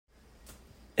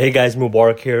Hey guys,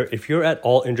 Mubarak here. If you're at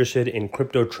all interested in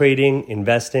crypto trading,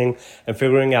 investing, and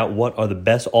figuring out what are the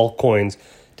best altcoins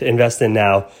to invest in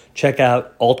now, check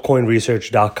out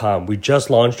altcoinresearch.com. We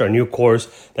just launched our new course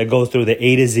that goes through the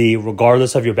A to Z,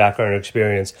 regardless of your background or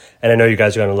experience, and I know you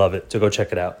guys are going to love it, so go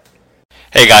check it out.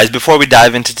 Hey guys, before we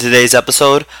dive into today's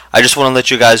episode, I just want to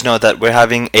let you guys know that we're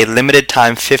having a limited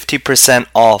time 50%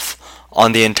 off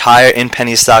on the entire In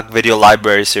Penny Stock video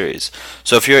library series.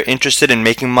 So if you're interested in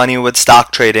making money with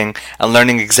stock trading and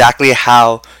learning exactly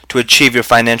how to achieve your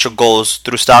financial goals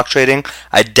through stock trading,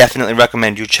 I definitely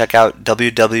recommend you check out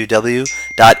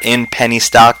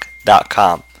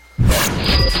www.inpennystock.com.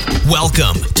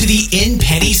 Welcome to the In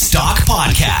Penny Stock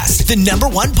Podcast, the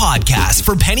 #1 podcast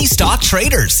for penny stock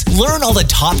traders. Learn all the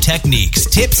top techniques,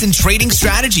 tips, and trading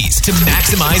strategies to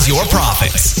maximize your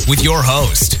profits with your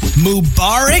host,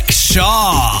 Mubarak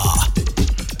Shah.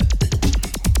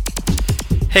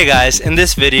 Hey guys, in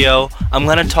this video, I'm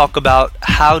going to talk about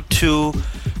how to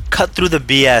cut through the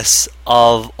BS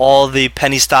of all the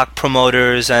penny stock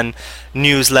promoters and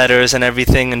newsletters and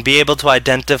everything and be able to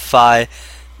identify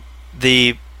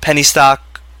the penny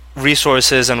stock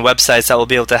resources and websites that will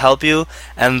be able to help you,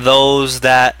 and those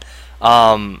that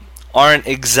aren't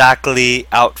exactly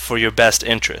out for your best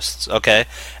interests, okay?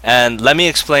 And let me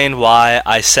explain why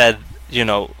I said,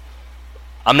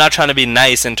 I'm not trying to be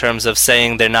nice in terms of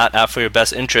saying they're not out for your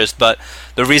best interest, but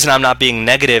the reason I'm not being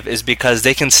negative is because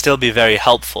they can still be very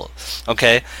helpful,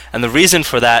 okay? And the reason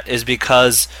for that is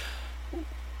because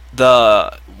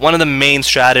one of the main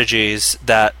strategies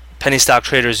that penny stock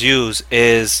traders use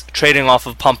is trading off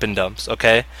of pump and dumps,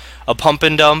 okay? A pump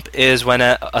and dump is when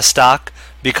a stock,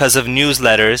 because of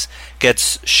newsletters,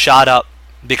 gets shot up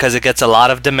because it gets a lot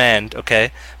of demand,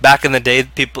 okay? Back in the day,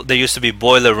 there used to be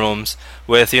boiler rooms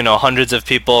with, hundreds of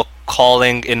people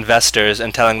calling investors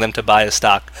and telling them to buy a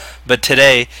stock. But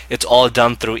today, it's all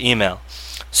done through email.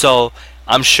 So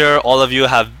I'm sure all of you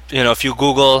have, if you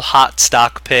Google hot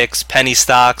stock picks, penny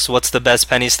stocks, what's the best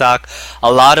penny stock,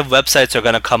 a lot of websites are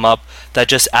going to come up that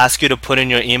just ask you to put in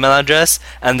your email address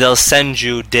and they'll send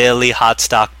you daily hot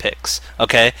stock picks,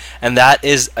 okay? And that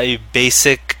is a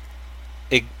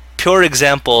pure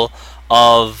example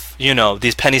of,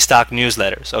 these penny stock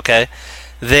newsletters, okay?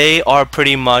 They are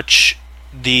pretty much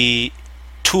the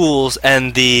tools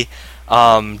and the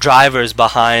drivers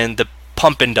behind the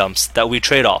pump and dumps that we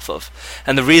trade off of.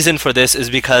 And the reason for this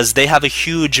is because they have a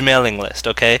huge mailing list,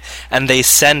 okay? And they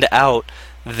send out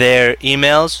their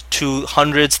emails to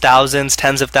hundreds, thousands,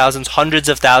 tens of thousands, hundreds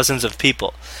of thousands of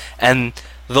people. And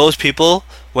those people,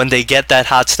 when they get that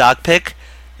hot stock pick,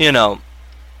 the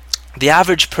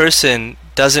average person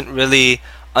doesn't really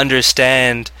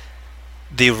understand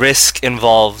the risk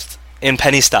involved in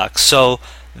penny stocks. So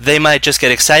they might just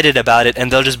get excited about it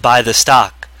and they'll just buy the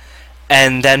stock.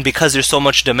 And then because there's so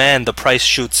much demand, the price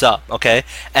shoots up, okay?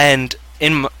 And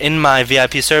in my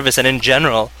VIP service and in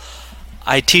general,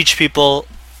 I teach people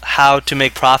how to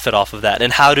make profit off of that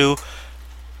and how to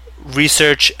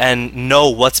research and know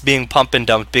what's being pump and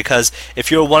dumped, because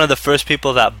if you're one of the first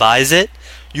people that buys it,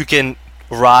 you can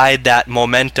ride that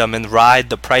momentum and ride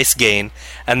the price gain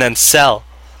and then sell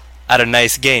at a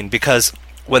nice gain, because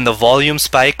when the volume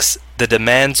spikes, the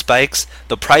demand spikes,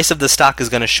 the price of the stock is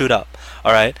going to shoot up.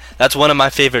 Alright, that's one of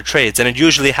my favorite trades, and it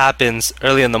usually happens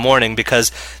early in the morning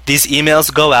because these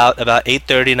emails go out about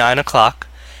 8:30, 9 o'clock,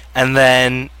 and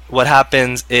then what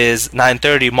happens is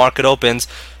 9:30, market opens,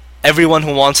 everyone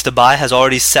who wants to buy has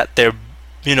already set their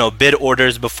bid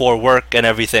orders before work and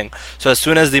everything. So as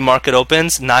soon as the market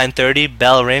opens, 9:30,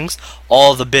 bell rings,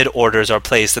 all the bid orders are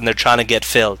placed and they're trying to get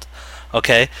filled.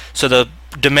 Okay, so the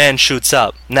demand shoots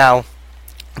up. Now,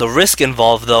 the risk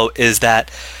involved though is that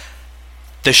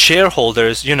the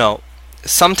shareholders,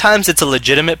 sometimes it's a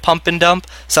legitimate pump and dump,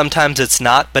 sometimes it's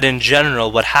not, but in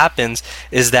general what happens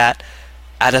is that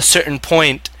at a certain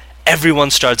point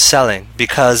everyone starts selling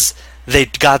because they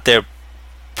got their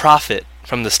profit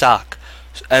from the stock.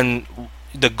 And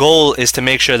the goal is to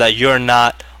make sure that you're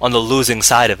not on the losing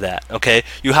side of that, okay?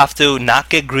 You have to not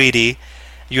get greedy,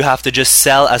 you have to just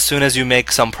sell as soon as you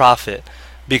make some profit,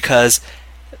 because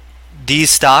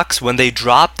these stocks, when they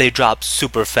drop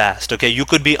super fast, okay? You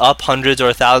could be up hundreds or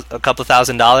a couple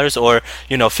 $1,000s or,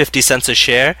 50 cents a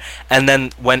share, and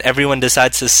then when everyone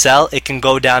decides to sell, it can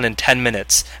go down in 10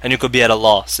 minutes, and you could be at a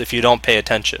loss if you don't pay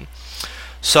attention.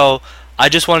 So I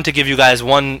just wanted to give you guys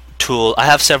one tool. I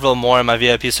have several more in my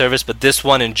VIP service, but this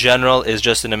one in general is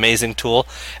just an amazing tool.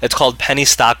 It's called Penny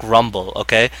Stock Rumble,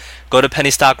 okay? Go to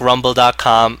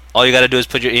pennystockrumble.com. All you got to do is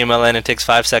put your email in. It takes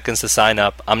 5 seconds to sign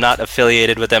up. I'm not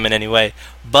affiliated with them in any way,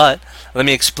 but let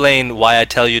me explain why I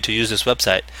tell you to use this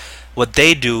website. what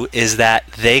they do is that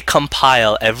they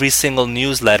compile every single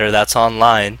newsletter that's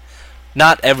online.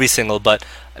 Not every single, but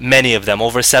many of them,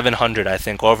 over 700 I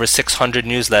think, or over 600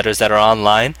 newsletters that are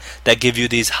online that give you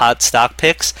these hot stock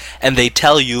picks, and they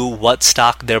tell you what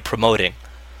stock they're promoting.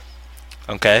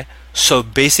 Okay? So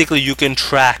basically you can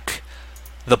track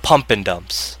the pump and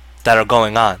dumps that are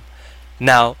going on.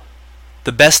 Now,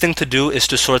 the best thing to do is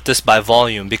to sort this by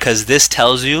volume, because this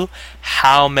tells you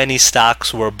how many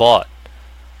stocks were bought,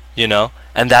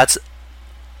 and that's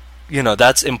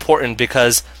important,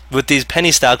 because with these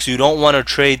penny stocks, you don't want to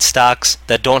trade stocks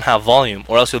that don't have volume,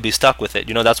 or else you'll be stuck with it.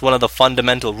 That's one of the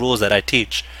fundamental rules that I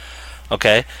teach.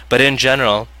 Okay? But in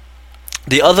general,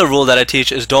 the other rule that I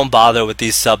teach is don't bother with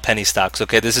these sub-penny stocks.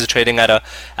 Okay, this is trading at a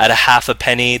half a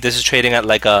penny. This is trading at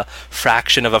like a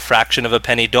fraction of a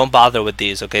penny. Don't bother with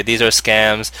these. Okay, these are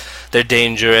scams. They're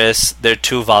dangerous. They're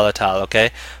too volatile.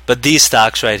 Okay, but these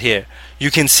stocks right here,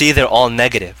 you can see they're all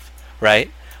negative,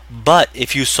 right? But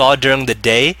if you saw during the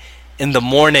day, in the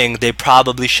morning they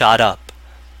probably shot up.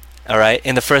 All right,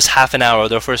 in the first half an hour or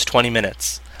the first 20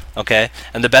 minutes. Okay,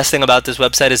 and the best thing about this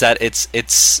website is that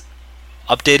it's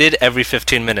updated every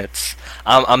 15 minutes.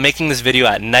 I'm making this video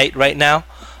at night right now,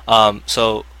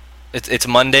 so it's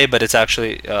Monday, but it's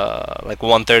actually like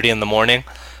 1:30 in the morning.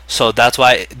 So that's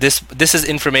why this is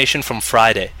information from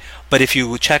Friday. But if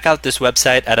you check out this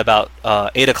website at about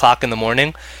 8 o'clock in the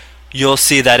morning, you'll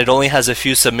see that it only has a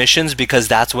few submissions, because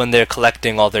that's when they're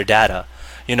collecting all their data.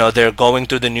 They're going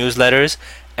through the newsletters,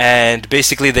 and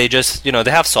basically they just, they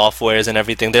have softwares and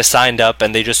everything. They're signed up,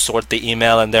 and they just sort the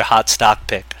email and their hot stock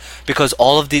pick. Because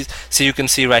all of these, so you can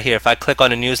see right here, if I click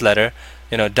on a newsletter,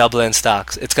 Dublin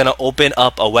Stocks, it's going to open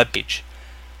up a web page.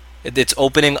 It's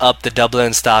opening up the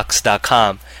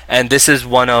DublinStocks.com. And this is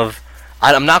one of,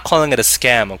 I'm not calling it a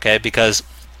scam, okay, because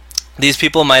these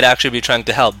people might actually be trying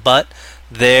to help, but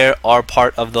they are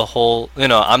part of the whole,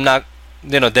 I'm not,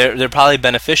 they're probably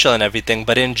beneficial and everything,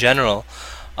 but in general,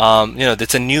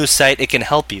 it's a news site, it can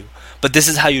help you. But this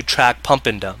is how you track pump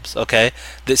and dumps, okay?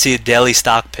 See, daily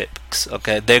stock picks,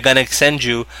 okay? They're going to send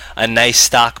you a nice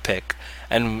stock pick,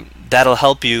 and that'll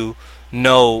help you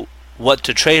know what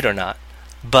to trade or not.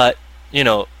 But,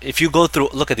 if you go through,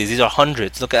 look at these are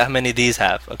hundreds. Look at how many these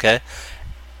have, okay?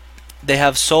 They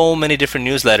have so many different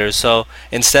newsletters, so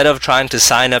instead of trying to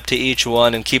sign up to each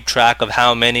one and keep track of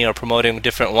how many are promoting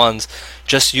different ones,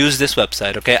 just use this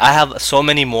website, okay? I have so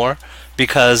many more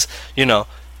because,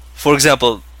 for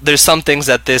example, there's some things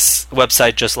that this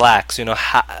website just lacks.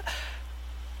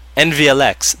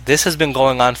 NVLX, this has been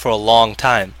going on for a long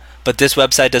time, but this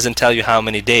website doesn't tell you how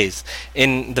many days.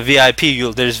 In the VIP,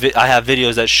 I have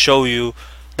videos that show you,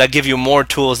 that give you more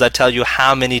tools that tell you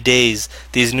how many days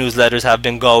these newsletters have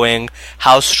been going,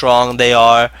 how strong they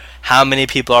are, how many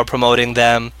people are promoting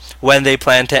them, when they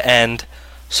plan to end.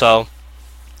 So,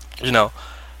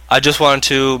 I just wanted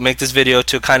to make this video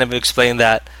to kind of explain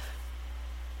that,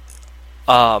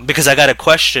 because I got a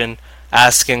question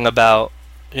asking about,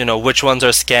 which ones are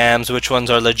scams, which ones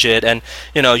are legit, and,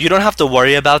 you don't have to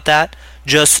worry about that.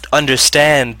 Just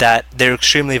understand that they're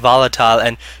extremely volatile,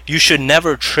 and you should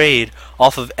never trade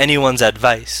off of anyone's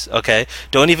advice, okay?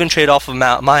 Don't even trade off of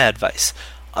my advice.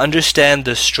 Understand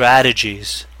the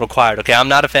strategies required, okay? I'm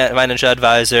not a financial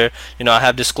advisor. I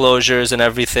have disclosures and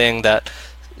everything that,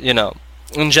 in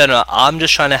general, I'm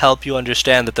just trying to help you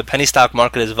understand that the penny stock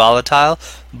market is volatile,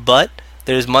 but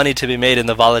there's money to be made in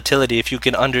the volatility if you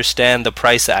can understand the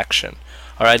price action.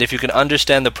 Alright, if you can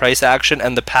understand the price action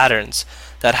and the patterns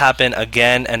that happen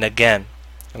again and again.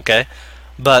 Okay?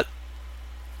 But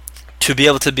to be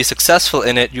able to be successful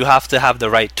in it, you have to have the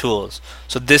right tools.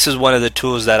 So this is one of the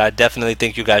tools that I definitely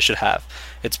think you guys should have.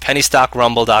 It's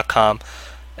PennyStockRumble.com,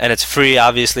 and it's free.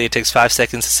 Obviously, it takes 5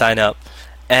 seconds to sign up.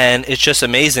 And it's just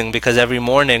amazing, because every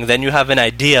morning then you have an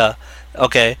idea,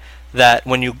 okay, that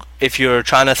if you're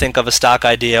trying to think of a stock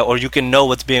idea, or you can know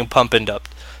what's being pumped and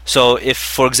dumped. So if,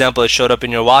 for example, it showed up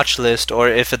in your watch list, or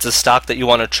if it's a stock that you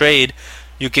want to trade,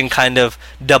 you can kind of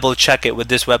double check it with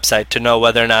this website to know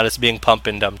whether or not it's being pumped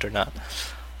and dumped or not.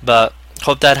 But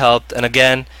hope that helped. And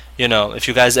again, if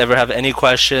you guys ever have any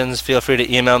questions, feel free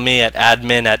to email me at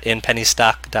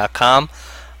admin@inpennystock.com,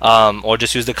 or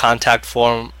just use the contact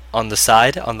form on the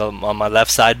side, on my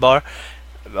left sidebar.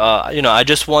 I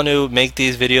just want to make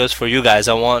these videos for you guys.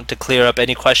 I want to clear up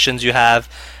any questions you have,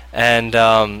 and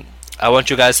I want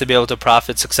you guys to be able to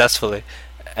profit successfully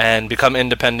and become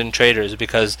independent traders,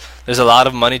 because there's a lot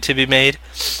of money to be made,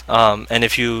 and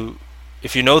if you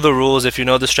know the rules, if you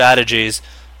know the strategies,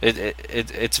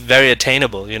 it's very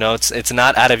attainable. It's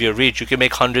not out of your reach. You can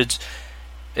make hundreds,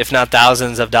 if not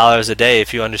thousands of dollars a day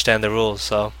if you understand the rules.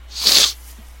 So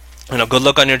good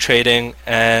luck on your trading,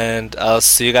 and I'll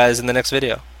see you guys in the next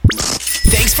video.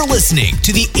 Thanks for listening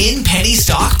to the In Penny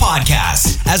Stock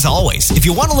Podcast. As always, if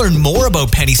you want to learn more about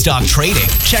penny stock trading,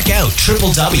 check out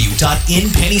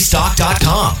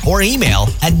www.inpennystock.com or email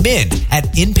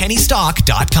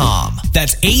admin@inpennystock.com.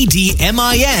 That's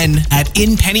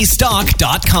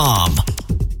ADMIN@inpennystock.com.